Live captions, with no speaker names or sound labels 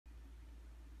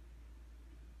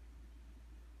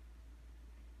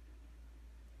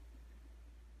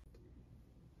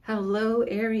Hello,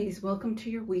 Aries. Welcome to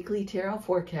your weekly tarot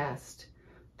forecast.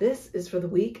 This is for the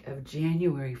week of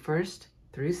January 1st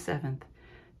through 7th,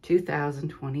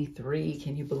 2023.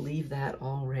 Can you believe that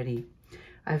already?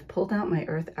 I've pulled out my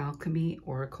Earth Alchemy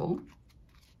Oracle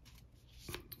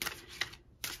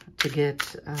to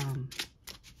get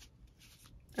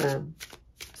a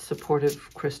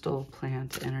supportive crystal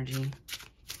plant energy.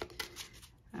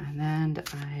 And then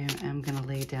I am going to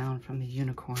lay down from the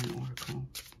Unicorn Oracle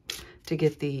to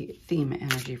get the theme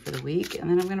energy for the week. And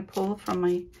then I'm going to pull from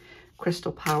my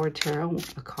Crystal Power Tarot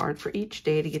a card for each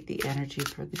day to get the energy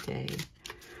for the day.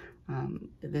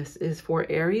 This is for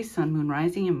Aries, Sun, Moon,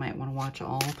 Rising. You might want to watch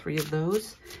all three of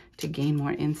those to gain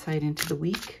more insight into the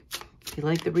week. If you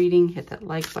like the reading, hit that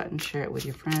like button, share it with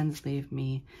your friends, leave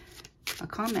me a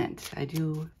comment. I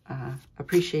do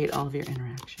appreciate all of your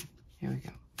interaction. Here we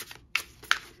go.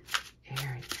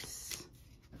 Aries.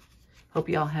 Hope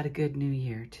you all had a good new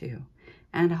year too,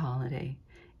 and a holiday.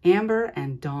 Amber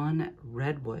and Dawn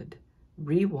Redwood.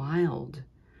 Rewild.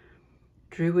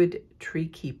 Druid Tree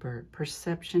Keeper.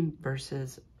 Perception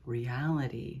versus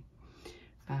reality.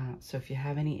 So if you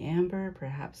have any amber,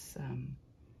 perhaps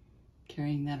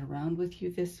carrying that around with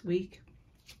you this week.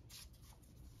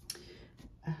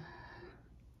 All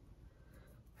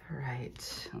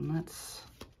right, and let's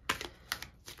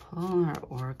pull our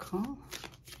oracle.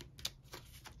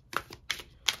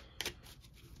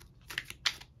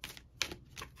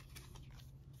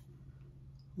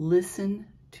 Listen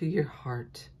to your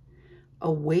heart.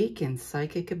 Awaken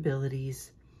psychic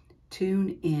abilities.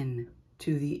 Tune in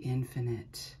to the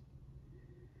infinite.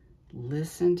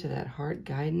 Listen to that heart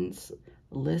guidance.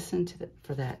 Listen to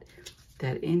for that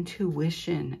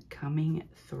intuition coming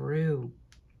through.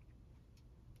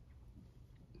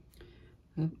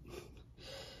 Oop.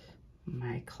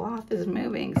 My cloth is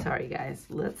moving. Sorry, guys.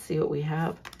 Let's see what we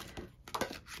have.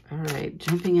 All right,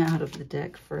 jumping out of the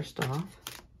deck first off.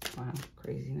 Wow,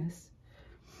 craziness.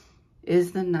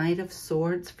 Is the Knight of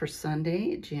Swords for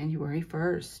Sunday, January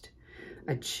 1st.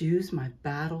 I choose my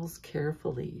battles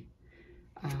carefully.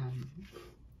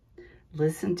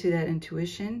 Listen to that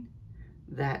intuition,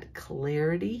 that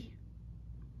clarity,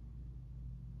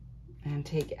 and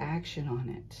take action on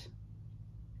it.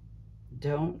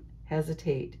 Don't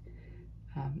hesitate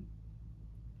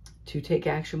to take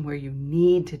action where you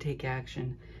need to take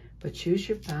action, but choose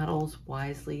your battles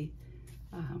wisely.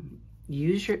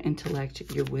 Use your intellect,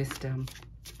 your wisdom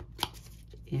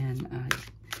in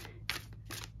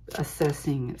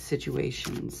assessing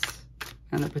situations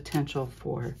and the potential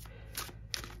for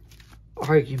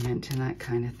argument and that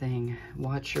kind of thing.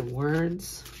 Watch your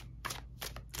words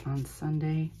on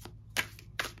Sunday.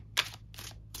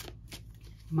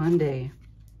 Monday,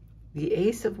 the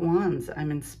Ace of Wands.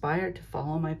 I'm inspired to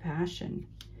follow my passion.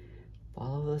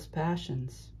 Follow those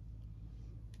passions.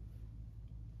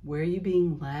 Where are you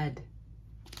being led?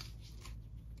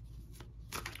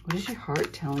 What is your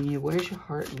heart telling you? Where's your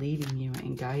heart leading you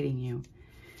and guiding you?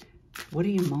 What are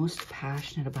you most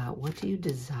passionate about? What do you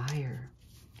desire?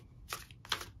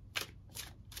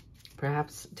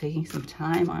 Perhaps taking some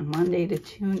time on Monday to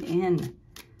tune in,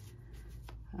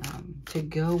 to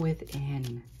go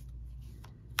within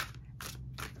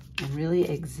and really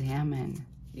examine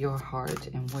your heart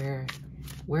and where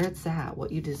it's at,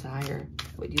 what you desire,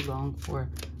 what you long for,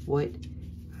 what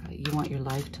you want your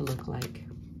life to look like.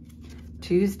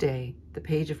 Tuesday, the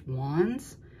Page of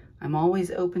Wands. I'm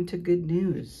always open to good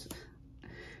news.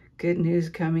 Good news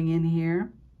coming in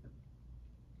here.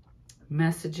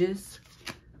 Messages.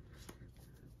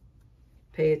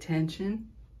 Pay attention.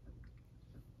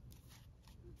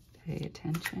 Pay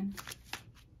attention.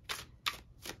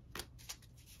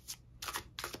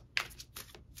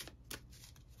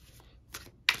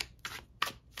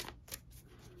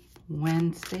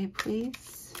 Wednesday,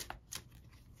 please.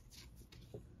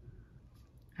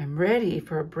 I'm ready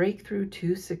for a breakthrough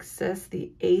to success.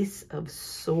 The Ace of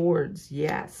Swords.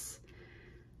 Yes.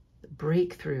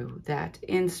 Breakthrough, that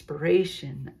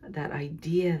inspiration, that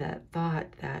idea, that thought,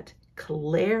 that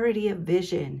clarity of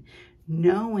vision,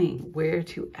 knowing where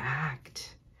to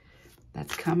act.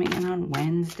 That's coming in on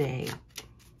Wednesday.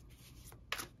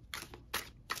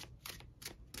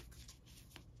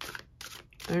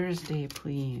 Thursday,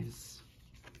 please.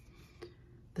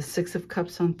 The Six of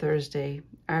Cups on Thursday.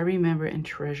 I remember and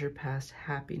treasure past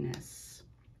happiness.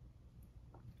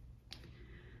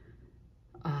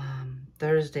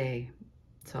 Thursday,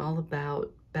 it's all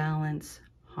about balance,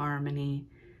 harmony,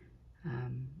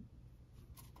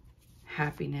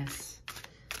 happiness.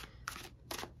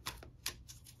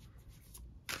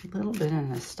 A little bit of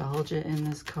nostalgia in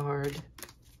this card.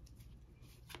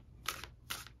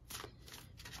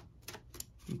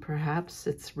 Perhaps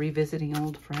it's revisiting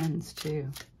old friends too,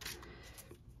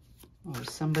 or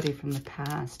somebody from the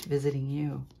past visiting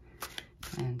you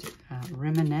and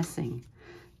reminiscing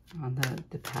on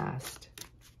the past.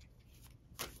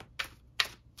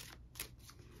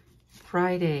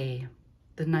 Friday,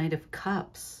 the Knight of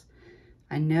Cups.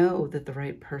 I know that the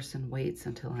right person waits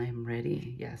until I am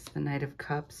ready. Yes, the Knight of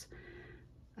Cups,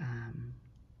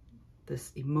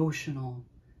 this emotional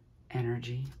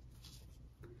energy.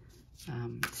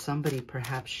 Somebody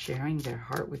perhaps sharing their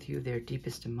heart with you, their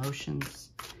deepest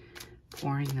emotions,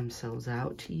 pouring themselves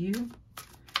out to you.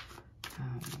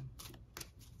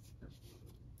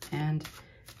 And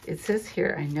it says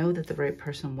here, I know that the right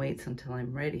person waits until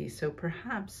I'm ready. So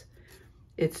perhaps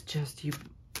it's just you,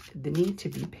 the need to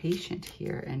be patient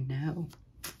here and know.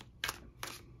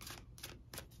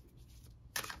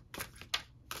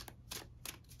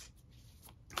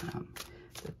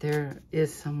 That there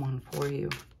is someone for you,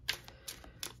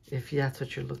 if that's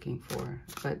what you're looking for.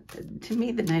 But to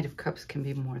me, the Knight of Cups can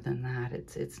be more than that.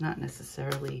 It's not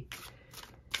necessarily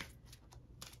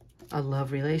a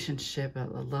love relationship, a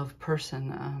love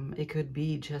person. It could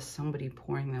be just somebody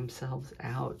pouring themselves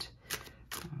out.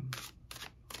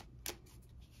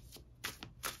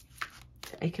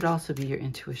 It could also be your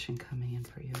intuition coming in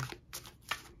for you.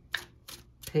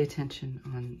 Pay attention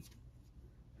on,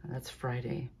 that's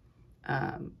Friday.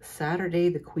 Saturday,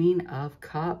 the Queen of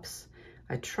Cups.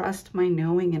 I trust my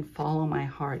knowing and follow my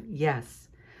heart. Yes,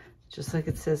 just like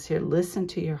it says here, listen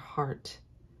to your heart.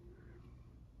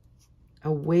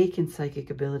 Awaken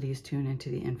psychic abilities, tune into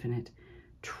the infinite.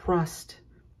 Trust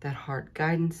that heart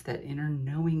guidance, that inner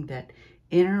knowing, that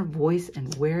inner voice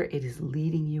and where it is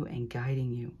leading you and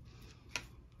guiding you.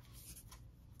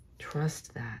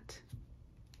 Trust that.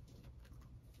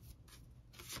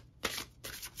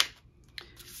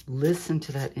 Listen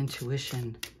to that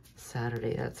intuition,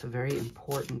 Saturday. That's very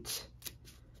important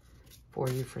for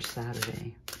you for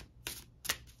Saturday.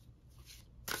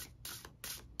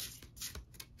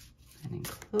 And in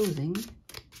closing,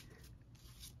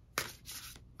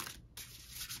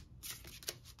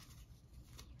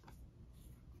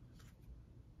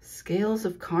 Scales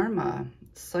of Karma,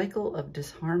 cycle of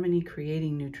disharmony,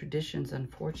 creating new traditions,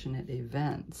 unfortunate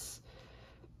events.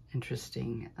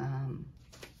 Interesting.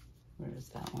 Where is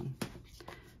that one?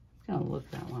 I'm going to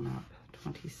look that one up.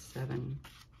 27.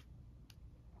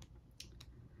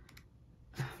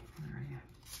 Where are you?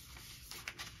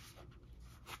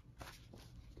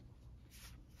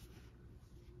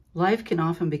 Life can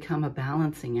often become a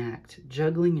balancing act,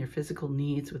 juggling your physical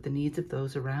needs with the needs of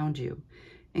those around you,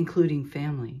 including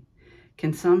family,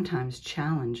 can sometimes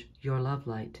challenge your love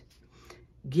light.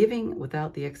 Giving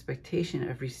without the expectation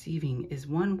of receiving is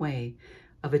one way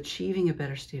of achieving a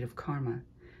better state of karma.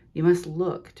 You must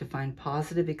look to find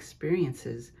positive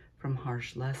experiences from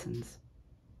harsh lessons.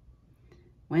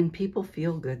 When people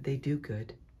feel good, they do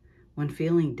good. When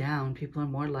feeling down, people are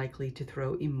more likely to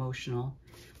throw emotional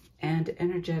and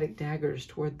energetic daggers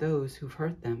toward those who've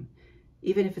hurt them,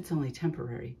 even if it's only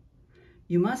temporary.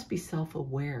 You must be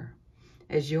self-aware,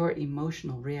 as your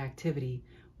emotional reactivity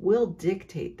will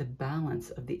dictate the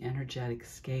balance of the energetic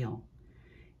scale.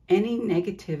 Any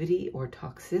negativity or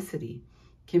toxicity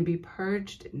can be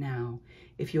purged now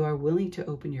if you are willing to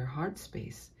open your heart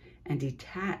space and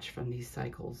detach from these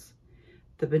cycles.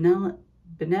 The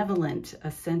benevolent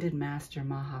Ascended Master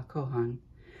Maha Chohan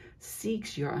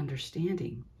seeks your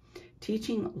understanding,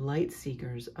 teaching light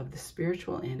seekers of the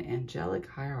spiritual and angelic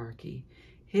hierarchy.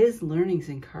 His learnings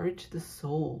encourage the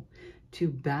soul to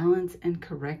balance and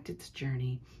correct its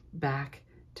journey back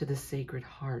to the Sacred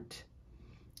Heart.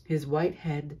 His white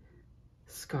head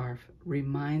scarf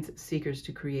reminds seekers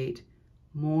to create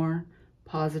more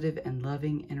positive and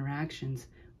loving interactions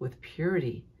with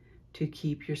purity to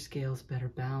keep your scales better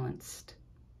balanced.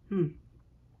 The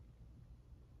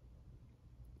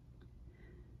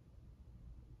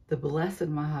Blessed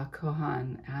Maha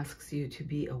Chohan asks you to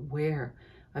be aware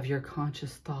of your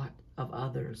conscious thought of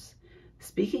others.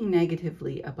 Speaking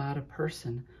negatively about a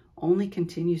person only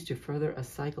continues to further a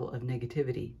cycle of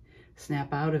negativity.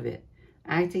 Snap out of it.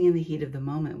 Acting in the heat of the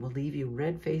moment will leave you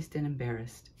red-faced and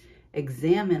embarrassed.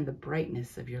 Examine the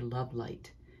brightness of your love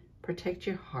light. Protect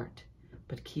your heart,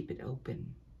 but keep it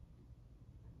open.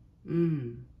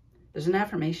 There's an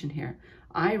affirmation here.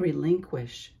 I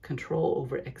relinquish control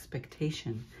over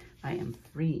expectation. I am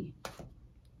free.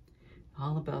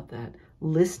 All about that.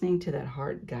 Listening to that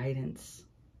heart guidance.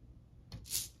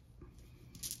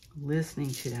 Listening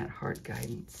to that heart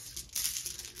guidance.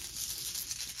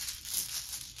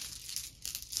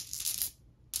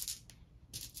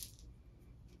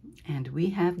 And we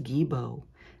have Gibo,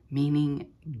 meaning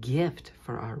gift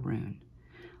for our rune.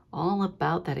 all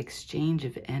about that exchange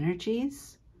of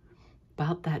energies,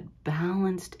 about that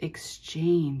balanced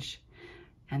exchange.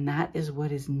 And that is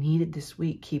what is needed this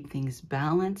week. Keep things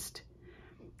balanced.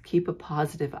 Keep a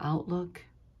positive outlook.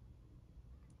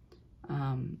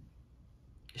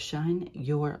 Shine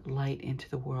your light into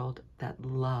the world, that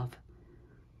love.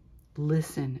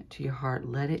 Listen to your heart.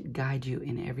 Let it guide you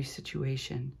in every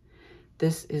situation.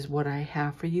 This is what I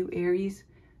have for you, Aries.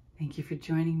 Thank you for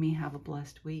joining me. Have a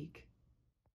blessed week.